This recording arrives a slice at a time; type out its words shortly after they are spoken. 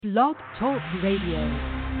Blog Talk Radio.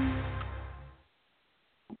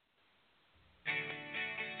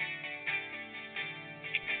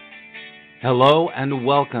 Hello and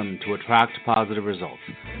welcome to Attract Positive Results,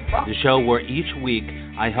 the show where each week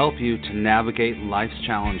I help you to navigate life's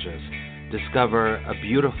challenges, discover a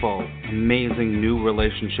beautiful, amazing new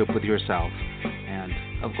relationship with yourself,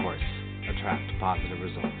 and, of course, attract positive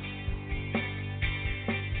results.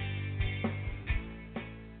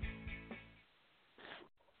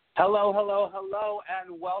 Hello,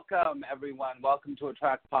 and welcome, everyone. Welcome to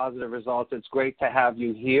Attract Positive Results. It's great to have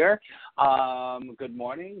you here. Good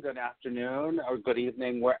morning, good afternoon, or good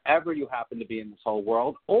evening, wherever you happen to be in this whole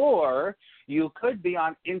world. Or you could be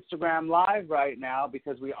on Instagram Live right now,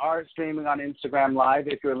 because we are streaming on Instagram Live.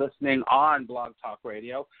 If you're listening on Blog Talk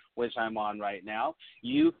Radio, which I'm on right now,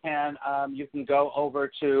 you can go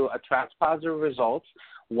over to Attract Positive Results.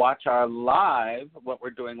 Watch our live, what we're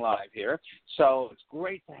doing live here. So it's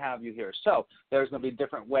great to have you here. So there's going to be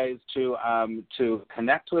different ways to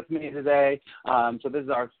connect with me today. So this is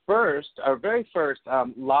our very first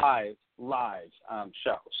live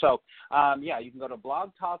show. So you can go to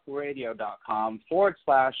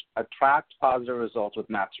blogtalkradio.com/attract positive results with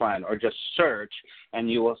Max Ryan, or just search and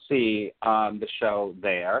you will see the show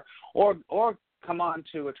there. Or come on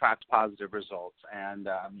to Attract Positive Results and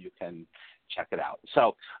you can check it out.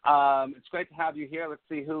 So it's great to have you here. Let's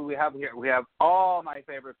see who we have here. We have all my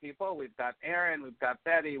favorite people. We've got Erin, we've got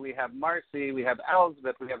Betty, we have Marcy, we have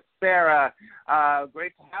Elizabeth, we have Sarah.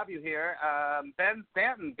 Great to have you here. Ben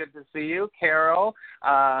Stanton, good to see you. Carol,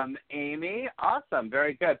 Amy, awesome,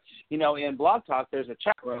 very good. You know, in Blog Talk, there's a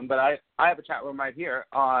chat room, but I have a chat room right here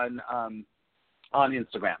on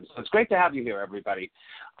Instagram. So it's great to have you here, everybody.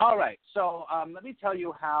 All right, so let me tell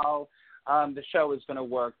you how the show is going to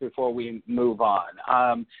work before we move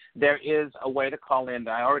on. There is a way to call in.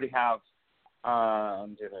 I already have,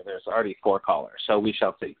 there's already 4 callers, so we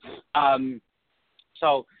shall see.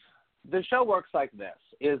 So the show works like this,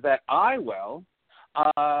 is that I will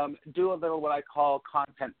do a little what I call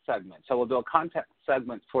content segment. So we'll do a content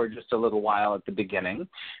segment for just a little while at the beginning,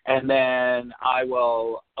 and then I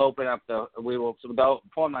will open up the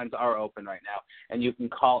phone lines are open right now, and you can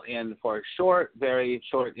call in for a short, very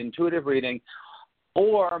short intuitive reading,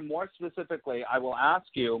 or more specifically, I will ask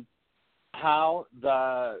you how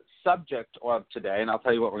the subject of today, and I'll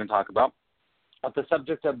tell you what we're going to talk about, of the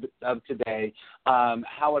subject of today,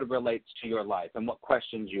 how it relates to your life and what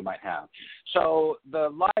questions you might have. So the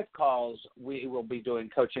live calls, we will be doing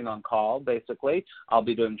coaching on call, basically. I'll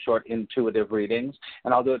be doing short intuitive readings,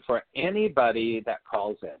 and I'll do it for anybody that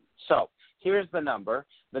calls in. So here's the number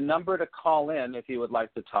to call in if you would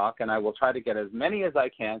like to talk, and I will try to get as many as I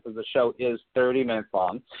can because the show is 30 minutes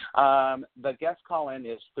long. The guest call-in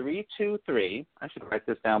is 323. I should write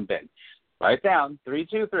this down big. Write down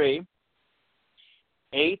 323.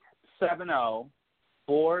 870-4018.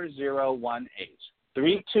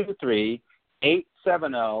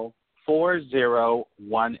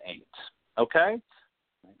 323-870-4018. Okay?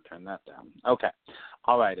 Turn that down. Okay.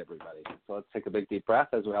 All right, everybody. So let's take a big deep breath,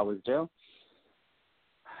 as we always do.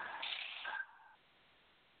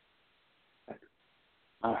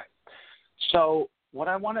 All right. So what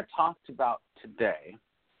I want to talk about today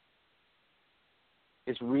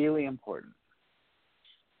is really important.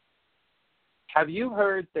 Have you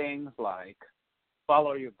heard things like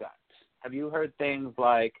follow your gut? Have you heard things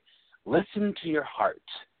like listen to your heart?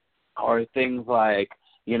 Or things like,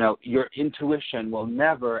 you know, your intuition will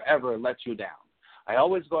never, ever let you down. I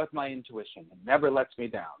always go with my intuition. It never lets me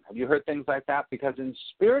down. Have you heard things like that? Because in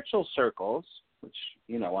spiritual circles, which,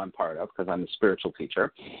 you know, I'm part of because I'm a spiritual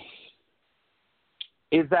teacher,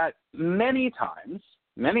 is that many times,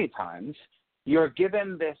 you're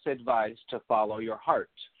given this advice to follow your heart.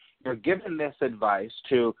 You're given this advice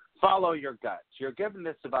to follow your gut. You're given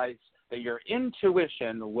this advice that your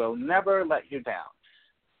intuition will never let you down.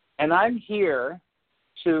 And I'm here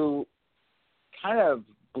to kind of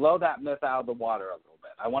blow that myth out of the water a little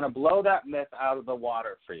bit. I want to blow that myth out of the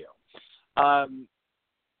water for you.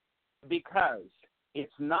 Because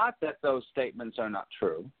it's not that those statements are not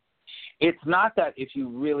true. It's not that if you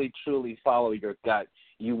really, truly follow your gut,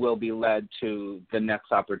 you will be led to the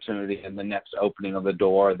next opportunity and the next opening of the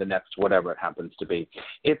door, the next whatever it happens to be.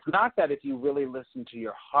 It's not that if you really listen to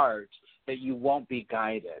your heart that you won't be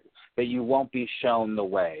guided, that you won't be shown the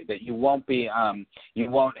way, that you won't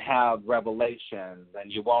have revelations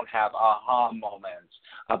and you won't have aha moments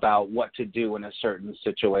about what to do in a certain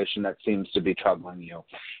situation that seems to be troubling you.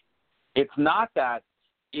 It's not that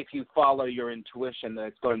if you follow your intuition that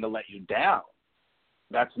it's going to let you down.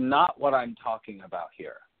 That's not what I'm talking about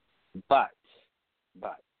here. But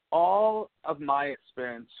all of my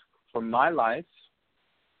experience from my life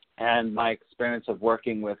and my experience of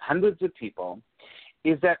working with hundreds of people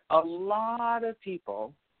is that a lot of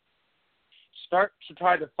people start to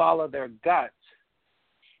try to follow their gut,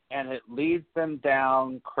 and it leads them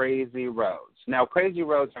down crazy roads. Now, crazy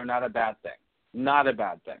roads are not a bad thing. Not a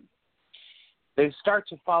bad thing. They start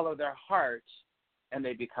to follow their heart, and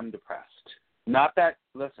they become depressed. Not that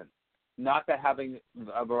having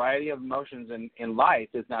a variety of emotions in life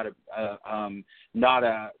is not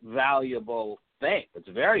a valuable thing. It's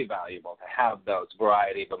very valuable to have those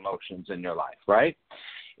variety of emotions in your life, right?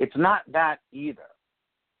 It's not that either.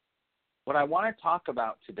 What I want to talk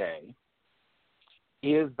about today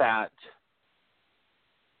is that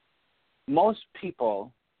most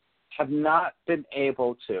people have not been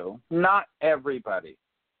able to, not everybody,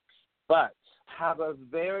 but have a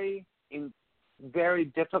very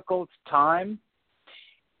difficult time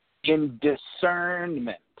in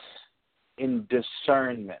discernment,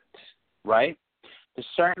 right?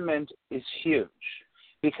 Discernment is huge.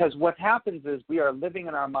 Because what happens is we are living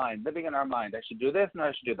in our mind. I should do this, no,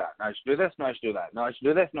 I should do that. No, I should do this, no, I should do that. No, I should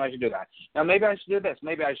do this, no, I should do that. Now, maybe I should do this.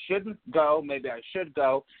 Maybe I shouldn't go. Maybe I should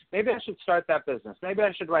go. Maybe I should start that business. Maybe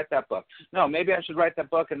I should write that book. No, maybe I should write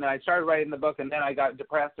that book, and then I started writing the book, and then I got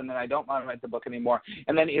depressed, and then I don't want to write the book anymore.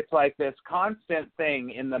 And then it's like this constant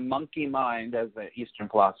thing in the monkey mind, as the Eastern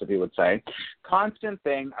philosophy would say, constant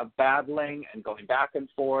thing of battling and going back and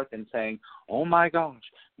forth and saying, oh, my gosh,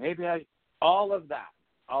 all of that.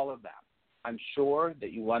 I'm sure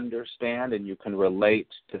that you understand and you can relate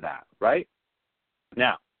to that, right?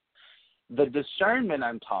 Now, the discernment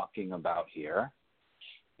I'm talking about here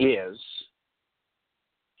is,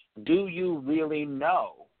 do you really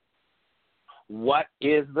know what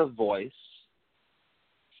is the voice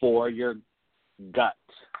for your gut?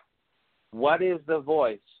 What is the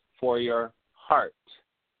voice for your heart?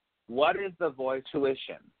 What is the voice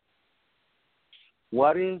tuition?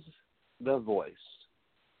 What is the voice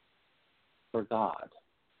for God?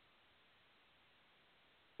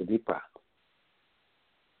 A deep breath.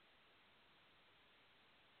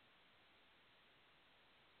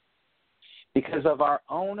 Because of our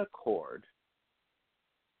own accord,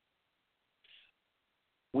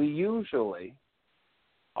 we usually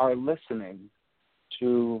are listening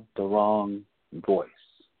to the wrong voice.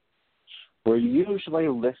 We're usually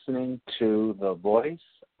listening to the voice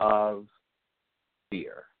of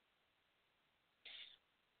fear.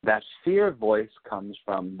 That fear voice comes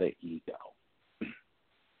from the ego.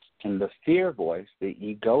 And the fear voice, the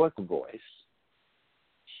egoic voice,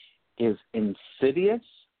 is insidious,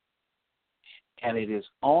 and it is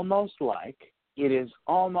almost like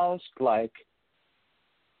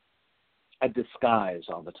a disguise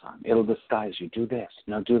all the time. It'll disguise you. Do this.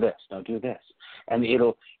 No, do this. No, do this. And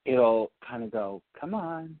it'll kind of go, come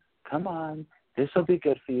on. This will be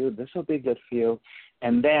good for you. This will be good for you.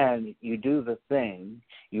 And then you do the thing.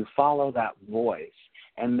 You follow that voice.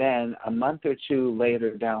 And then a month or two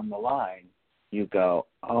later down the line, you go,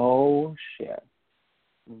 oh, shit.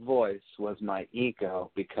 Voice was my ego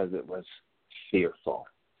because it was fearful.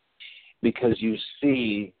 Because you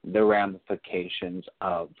see the ramifications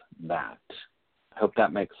of that. I hope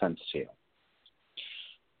that makes sense to you.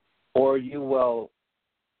 Or you will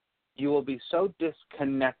be so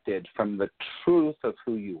disconnected from the truth of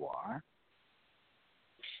who you are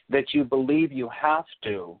that you believe you have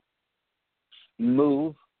to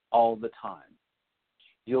move all the time.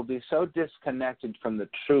 You'll be so disconnected from the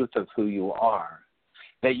truth of who you are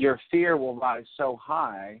that your fear will rise so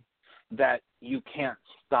high that you can't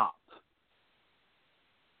stop.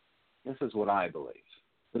 This is what I believe.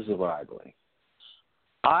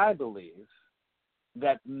 I believe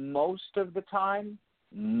that most of the time,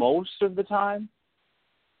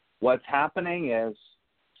 what's happening is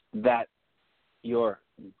that your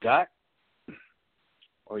gut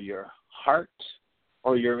or your heart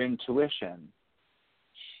or your intuition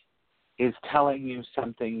is telling you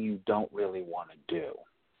something you don't really want to do.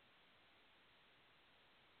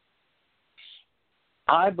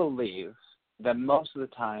 I believe that most of the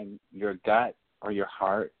time your gut or your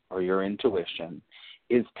heart or your intuition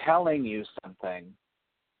is telling you something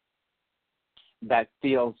that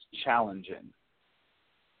feels challenging,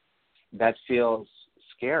 that feels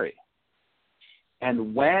scary.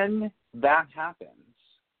 And when that happens,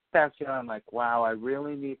 that feeling like, wow, I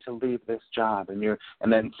really need to leave this job. And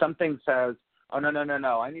then something says, oh,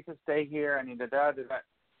 no, I need to stay here. I need to da.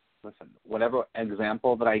 Listen, whatever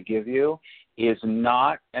example that I give you is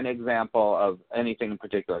not an example of anything in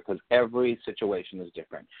particular because every situation is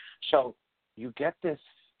different. So you get this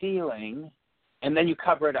feeling and then you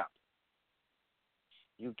cover it up.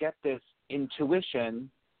 You get this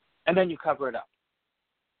intuition And then you cover it up.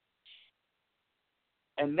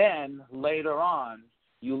 And then later on,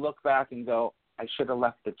 you look back and go, I should have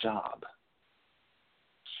left the job.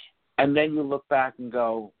 And then you look back and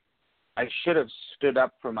go, I should have stood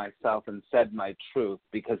up for myself and said my truth,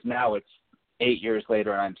 because now it's 8 years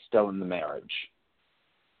later and I'm still in the marriage.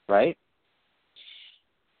 Right?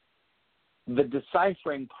 The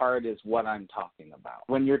deciphering part is what I'm talking about.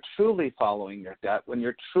 When you're truly following your gut, when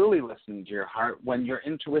you're truly listening to your heart, when your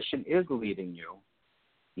intuition is leading you,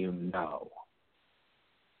 you know.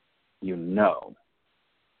 You know.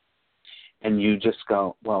 And you just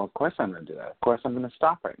go, well, of course I'm going to do that. Of course I'm going to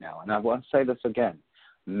stop right now. And I want to say this again.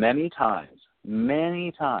 Many times,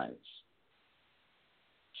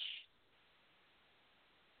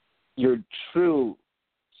 your true,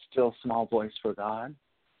 still small voice for God,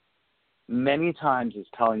 many times is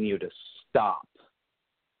telling you to stop,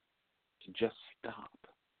 to just stop.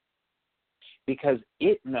 Because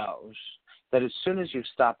it knows that as soon as you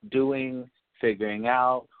stop doing, figuring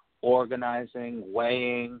out, organizing,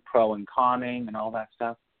 weighing, pro and conning, and all that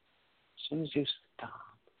stuff, as soon as you stop,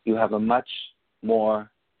 you have a much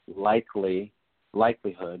more likelihood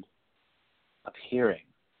of hearing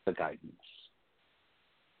the guidance.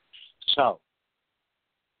 So,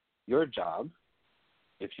 your job,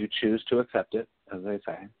 if you choose to accept it, as they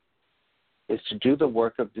say, is to do the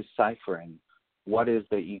work of deciphering what is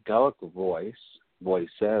the egoic voice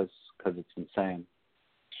says, because it's insane,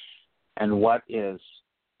 and what is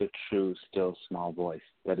the true, still, small voice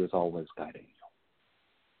that is always guiding you.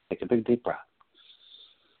 Take a big, deep breath.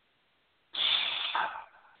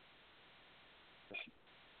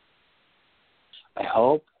 I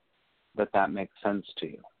hope that makes sense to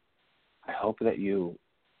you. I hope that you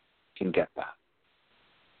can get that.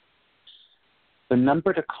 The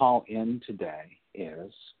number to call in today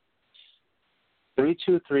is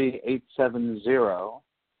 323-870-4018.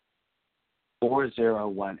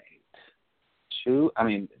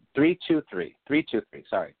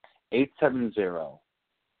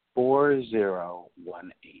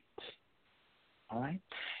 870-4018. All right?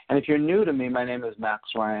 And if you're new to me, my name is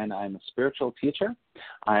Max Ryan. I'm a spiritual teacher.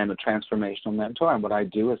 I am a transformational mentor, and what I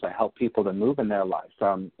do is I help people to move in their life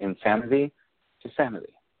from insanity to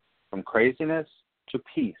sanity, from craziness to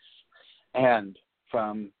peace, and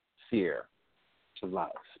from fear to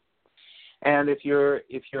love. And if you're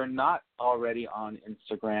not already on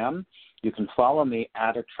Instagram, you can follow me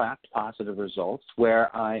at Attract Positive Results, where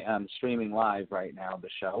I am streaming live right now the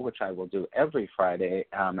show, which I will do every Friday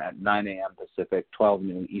at 9 a.m. Pacific, 12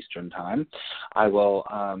 noon Eastern Time. I will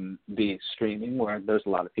be streaming where there's a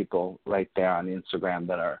lot of people right there on Instagram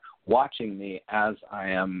that are watching me as I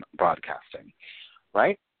am broadcasting,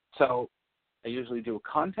 right? So I usually do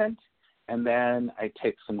content, and then I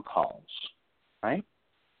take some calls, right?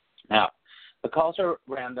 Now, the calls are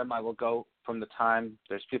random. I will go from the time.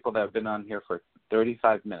 There's people that have been on here for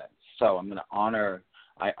 35 minutes. So I'm going to honor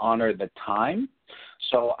the time.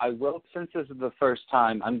 So I will, since this is the first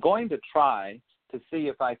time, I'm going to try to see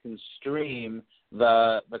if I can stream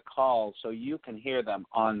the calls so you can hear them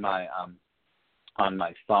on my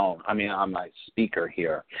phone, on my speaker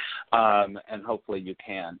here, and hopefully you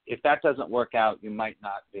can. If that doesn't work out, you might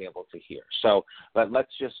not be able to hear. So, but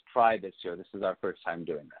let's just try this here. This is our first time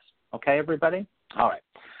doing this. Okay, everybody? All right.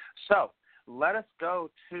 So let us go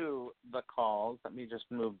to the calls. Let me just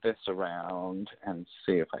move this around and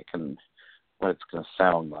see if I can, what it's going to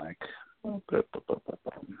sound like. Okay.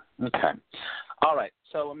 All right.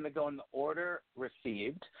 So I'm going to go in the order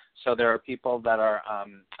received. So there are people that are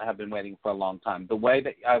have been waiting for a long time. The way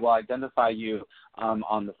that I will identify you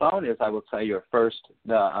on the phone is I will say your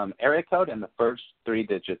area code and the first 3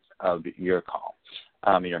 digits of your call,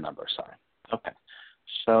 your number. Sorry. Okay.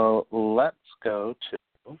 So let's go to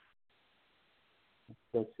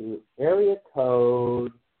area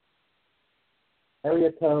code.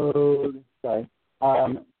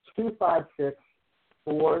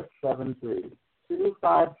 256473.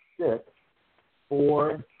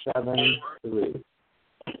 256473.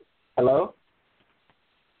 Hello?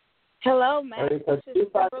 Hello, Matt. This is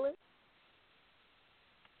Kimberly.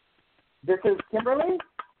 This is Kimberly?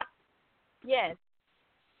 Yes.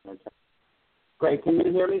 Okay. Great. Can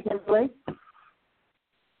you hear me, Kimberly?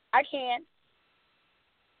 I can.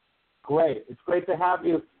 Great. It's great to have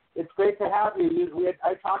you. I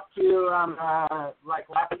talked to you like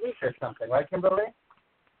last week or something, right, Kimberly?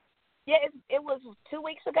 Yeah, it was 2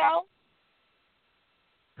 weeks ago.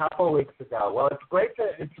 Couple of weeks ago. Well, it's great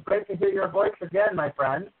to hear your voice again, my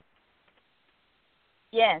friend.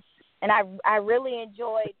 Yes, and I really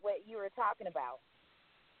enjoyed what you were talking about.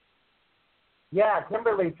 Yeah,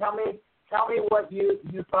 Kimberly, tell me tell me what you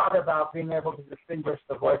thought about being able to distinguish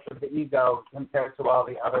the voice of the ego compared to all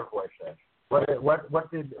the other voices. What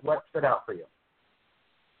stood out for you?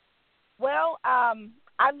 Well,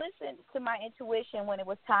 I listened to my intuition when it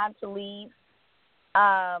was time to leave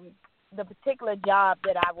the particular job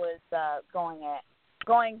that I was going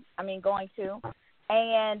to.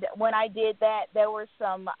 And when I did that, there was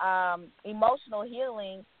some emotional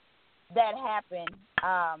healing that happened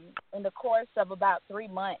in the course of about 3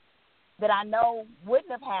 months that I know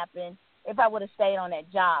wouldn't have happened if I would have stayed on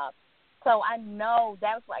that job. So I know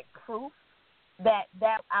that was like proof that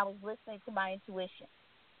I was listening to my intuition.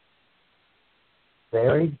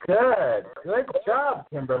 Very good. Good job,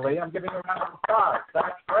 Kimberly. I'm giving you a round of applause.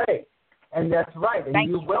 That's great. And that's right. And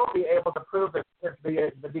you will be able to prove it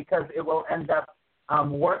because it will end up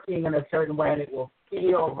working in a certain way and it will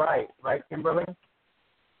feel right. Right, Kimberly?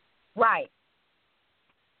 Right.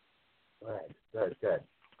 Right. Good.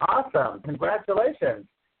 Awesome. Congratulations.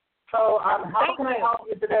 So how can I help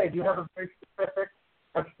you today? Do you have a very specific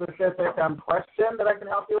question that I can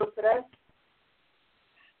help you with today?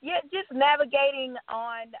 Yeah, just navigating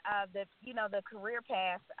on the career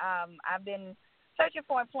path. I've been searching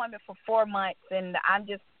for employment for 4 months, and I'm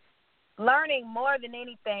just learning more than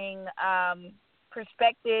anything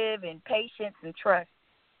perspective and patience and trust.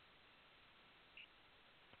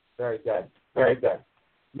 Very good. Very good.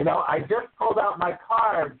 You know, I just pulled out my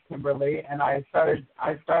cards, Kimberly, and I started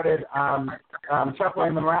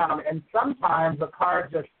shuffling them around, and sometimes the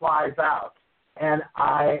card just flies out. And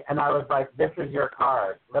I was like, this is your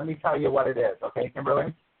card. Let me tell you what it is, okay,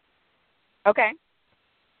 Kimberly? Okay.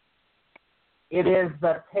 It is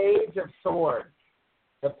the Page of Swords.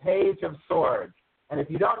 The Page of Swords. And if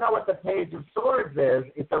you don't know what the Page of Swords is,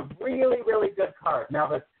 it's a really, really good card. Now,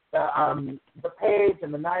 the page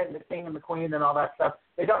and the knight and the king and the queen and all that stuff,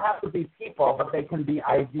 they don't have to be people, but they can be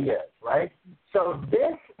ideas, right? So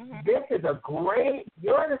this is a great,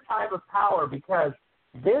 you're in a time of power because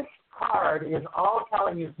this card is all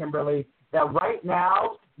telling you, Kimberly, that right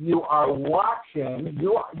now you are watching,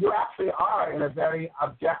 you actually are in a very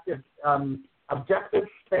objective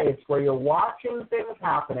space where you're watching things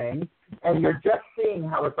happening and you're just seeing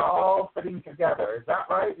how it's all fitting together. Is that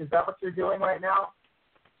right? Is that what you're doing right now?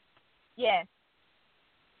 Yes.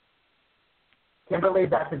 Kimberly,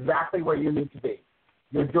 that's exactly where you need to be.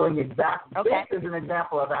 You're doing exactly. Okay. This is an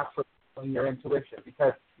example of actually following your intuition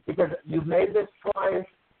because you've made this choice.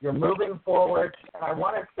 You're moving forward, and I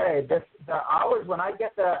want to say this: when I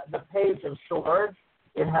get the Page of Swords,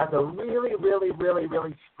 it has a really, really, really,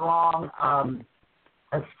 really strong,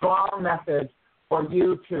 message for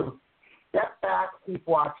you to step back, keep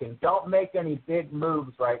watching. Don't make any big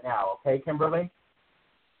moves right now, okay, Kimberly?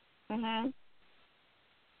 Mhm.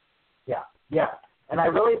 Yeah. And I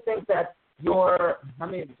really think that let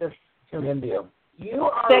me just tune into you. You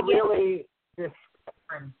are really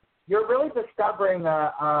discovering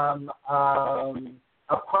a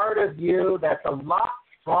part of you that's a lot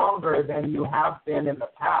stronger than you have been in the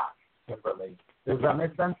past, Kimberly. Does that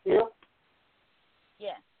make sense to you?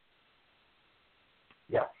 Yes.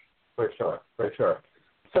 Yes, for sure.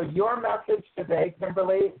 So your message today,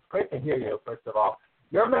 Kimberly, it's great to hear you, first of all.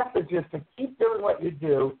 Your message is to keep doing what you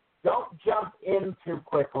do. Don't jump in too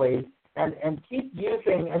quickly and keep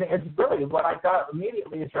using, and it's really what I got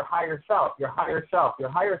immediately is your higher self. Your higher self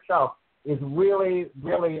is really,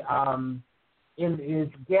 really is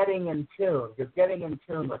getting in tune. You're getting in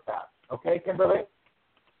tune with that. Okay, Kimberly?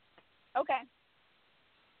 Okay.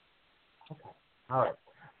 All right.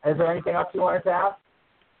 Is there anything else you wanted to ask?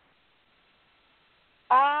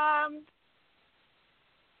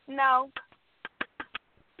 No.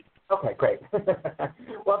 Okay, great.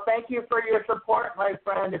 Well, thank you for your support, my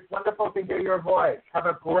friend. It's wonderful to hear your voice. Have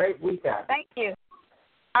a great weekend. Thank you.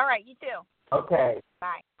 All right, you too. Okay.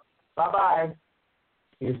 Bye. Bye-bye.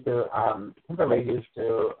 Kimberly used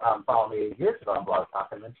to follow me years ago on Blog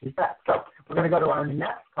Talk, and then she's back. So we're going to go to our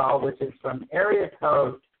next call, which is from area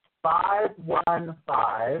code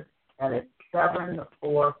 515, and it's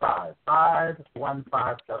 745.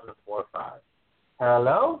 515-745.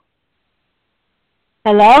 Hello?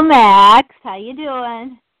 Hello, Max. How you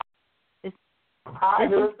doing? Hi,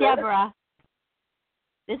 this is Deborah.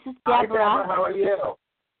 This is Deborah. Hi, Deborah. How are you?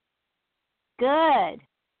 Good.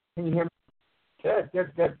 Can you hear me? Good.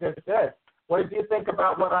 What did you think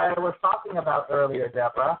about what I was talking about earlier,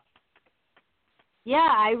 Deborah?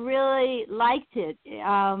 Yeah, I really liked it.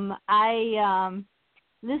 I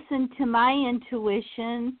listened to my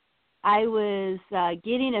intuition. I was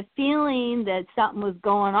getting a feeling that something was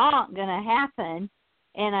going to happen,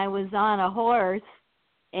 and I was on a horse,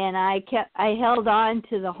 and I held on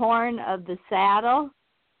to the horn of the saddle,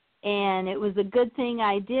 And it was a good thing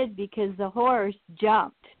I did because the horse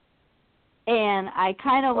jumped. And I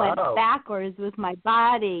kind of went backwards with my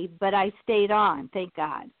body, but I stayed on, thank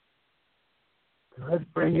God. Good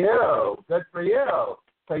for you. Good for you.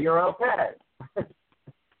 So you're okay.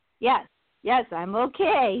 Yes, I'm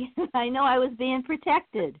okay. I know I was being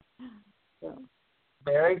protected. So.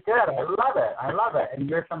 Very good. I love it. And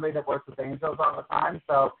you're somebody that works with angels all the time,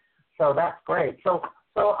 so that's great. So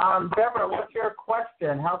Deborah, what's your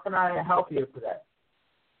question? How can I help you today?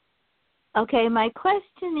 Okay, my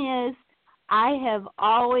question is, I have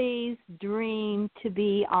always dreamed to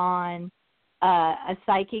be on a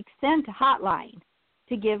psychic scent hotline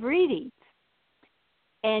to give readings,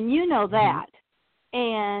 and you know that.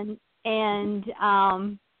 And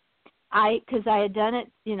because I had done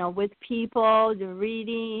it, with people, the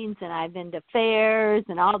readings, and I've been to fairs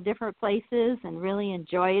and all different places and really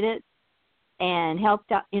enjoyed it and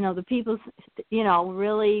helped out, the people,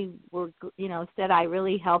 really were, said I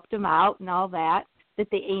really helped them out and all that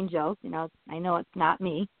the angels, I know it's not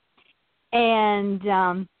me.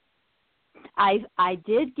 And I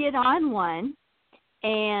did get on one,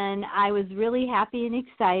 and I was really happy and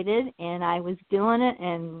excited, and I was doing it,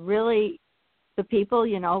 and really the people,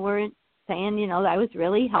 were saying, I was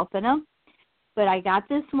really helping them. But I got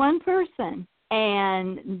this one person,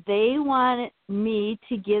 and they wanted me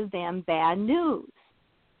to give them bad news,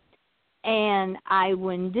 and I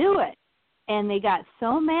wouldn't do it. And they got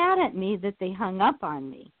so mad at me that they hung up on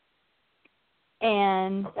me.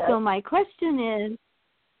 And so my question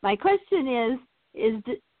is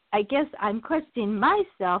I guess I'm questioning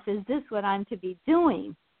myself, is this what I'm to be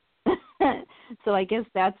doing? So I guess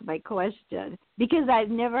that's my question. Because I've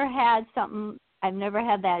never had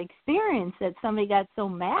that experience that somebody got so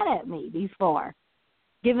mad at me before,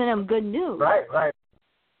 giving them good news. Right.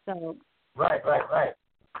 So. Right.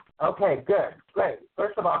 Okay, good, great.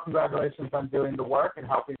 First of all, congratulations on doing the work and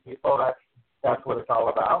helping people. That's what it's all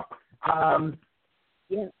about.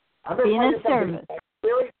 Yeah. I'm going to tell you service.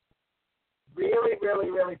 Really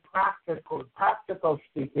practical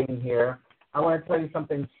speaking here. I want to tell you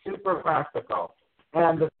something super practical.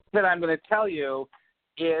 And the thing that I'm going to tell you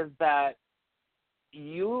is that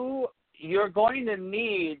you're going to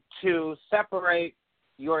need to separate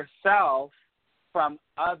yourself from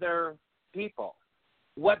other people.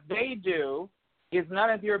 What they do is none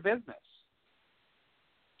of your business.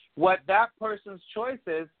 What that person's choice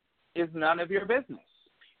is none of your business.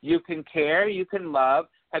 You can care, you can love.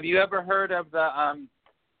 Have you ever heard of the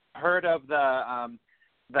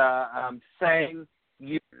saying,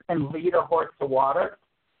 "You can lead a horse to water"?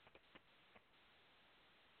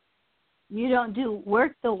 You don't do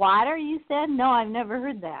work the water, you said? No, I've never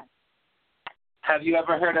heard that. Have you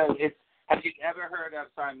ever heard of it? Have you ever heard of?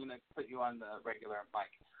 Sorry, I'm going to put you on the regular mic.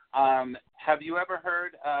 Have you ever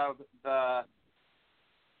heard of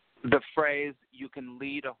the phrase "You can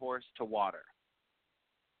lead a horse to water"?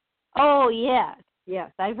 Oh yes,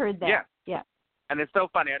 I've heard that. Yeah. And it's so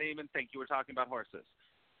funny. I didn't even think you were talking about horses.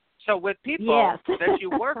 So with people that you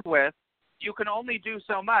work with, you can only do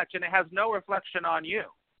so much, and it has no reflection on you.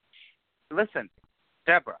 Listen,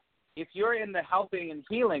 Deborah, if you're in the helping and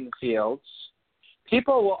healing fields,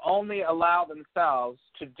 people will only allow themselves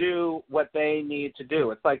to do what they need to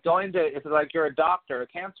do. It's like you're a doctor, a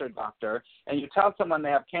cancer doctor, and you tell someone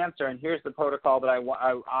they have cancer, and here's the protocol that I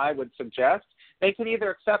would suggest. They can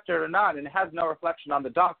either accept it or not, and it has no reflection on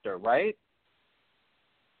the doctor, right?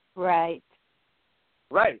 Right.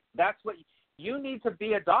 That's what you need to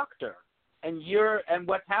be, a doctor. And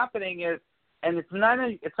what's happening is, and it's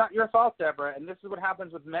not your fault, Deborah, and this is what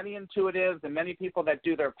happens with many intuitives and many people that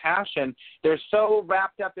do their passion. They're so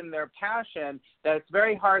wrapped up in their passion that it's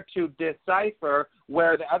very hard to decipher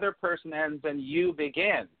where the other person ends and you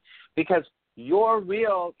begin. Because your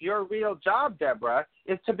real job, Deborah,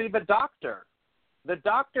 is to be the doctor. The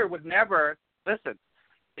doctor would never,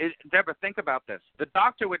 Deborah, think about this. The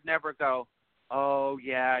doctor would never go, "Oh,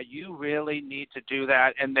 yeah, you really need to do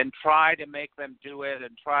that," and then try to make them do it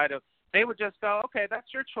and they would just go, "Okay,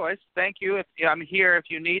 that's your choice. Thank you. I'm here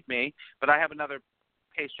if you need me, but I have another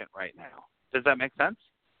patient right now." Does that make sense?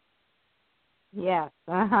 Yes.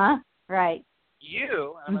 Right.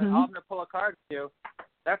 You, I'm going to pull a card for you.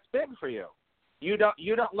 That's big for you. You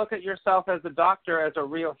don't look at yourself as a doctor, as a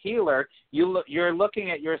real healer. You're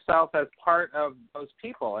looking at yourself as part of those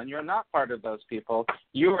people, and you're not part of those people.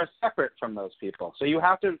 You are separate from those people. So you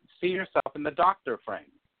have to see yourself in the doctor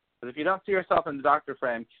frame. Because if you don't see yourself in the doctor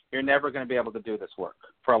frame, you're never going to be able to do this work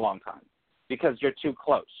for a long time because you're too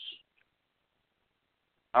close.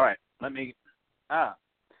 All right,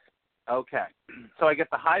 okay. So I get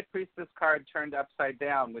the High Priestess card turned upside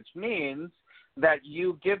down, which means that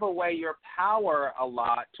you give away your power a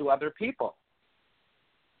lot to other people.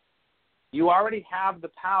 You already have the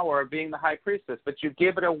power of being the high priestess, but you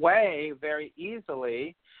give it away very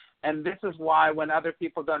easily, and this is why when other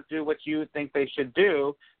people don't do what you think they should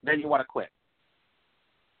do, then you want to quit.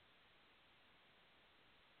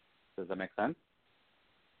 Does that make sense?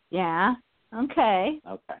 Yeah. Okay.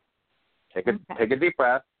 Okay. Take a deep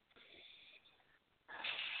breath.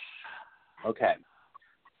 Okay.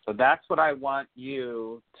 So that's what I want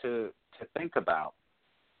you to think about.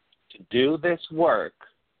 To do this work,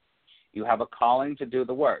 you have a calling to do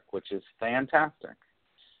the work, which is fantastic.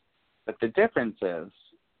 But the difference is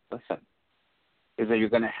that you're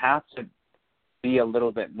going to have to be a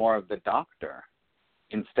little bit more of the doctor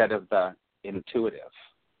instead of the intuitive.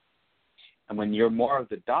 And when you're more of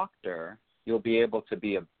the doctor, you'll be able to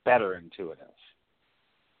be a better intuitive.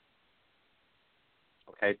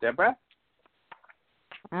 Okay, Deborah?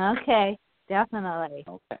 Okay, definitely.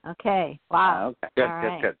 Okay. Wow.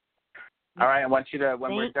 Okay. Good. All right, I want you to,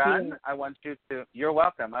 when we're done, you're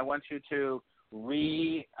welcome. I want you to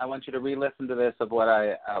re-listen to this of what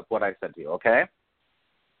I said to you, okay?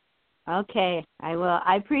 Okay, I will.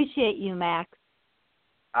 I appreciate you, Max.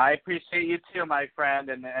 I appreciate you too, my friend,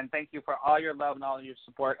 and thank you for all your love and all your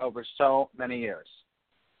support over so many years.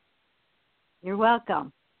 You're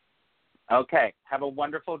welcome. Okay, have a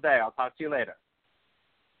wonderful day. I'll talk to you later.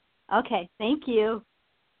 Okay, thank you.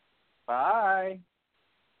 Bye.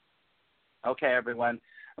 Okay, everyone.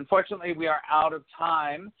 Unfortunately, we are out of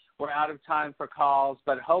time. We're out of time for calls,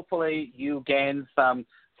 but hopefully you gained some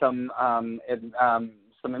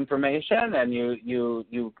information and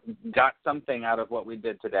you got something out of what we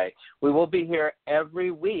did today. We will be here every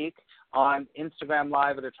week on Instagram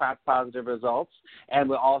Live at Attract Positive Results, and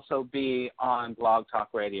we'll also be on Blog Talk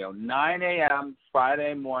Radio, 9 a.m.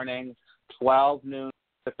 Friday mornings, 12 noon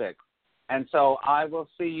Pacific. And so I will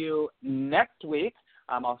see you next week.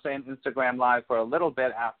 I'll stay on Instagram Live for a little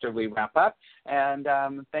bit after we wrap up. And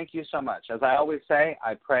thank you so much. As I always say,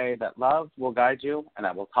 I pray that love will guide you, and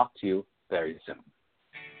I will talk to you very soon.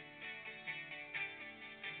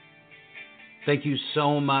 Thank you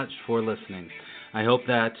so much for listening. I hope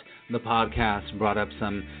that the podcast brought up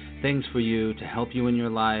some things for you to help you in your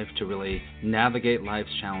life to really navigate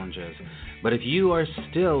life's challenges. But if you are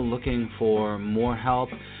still looking for more help,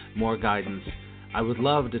 more guidance, I would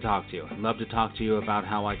love to talk to you. I'd love to talk to you about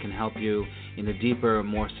how I can help you in a deeper,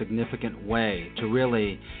 more significant way to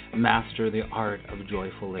really master the art of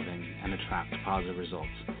joyful living and attract positive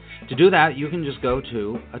results. To do that, you can just go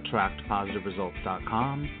to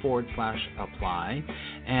attractpositiveresults.com/apply,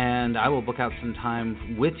 and I will book out some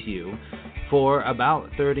time with you for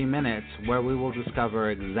about 30 minutes where we will discover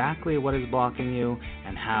exactly what is blocking you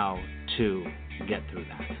and how to get through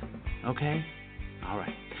that. Okay? All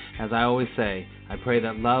right. As I always say, I pray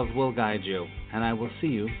that love will guide you, and I will see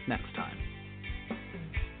you next time.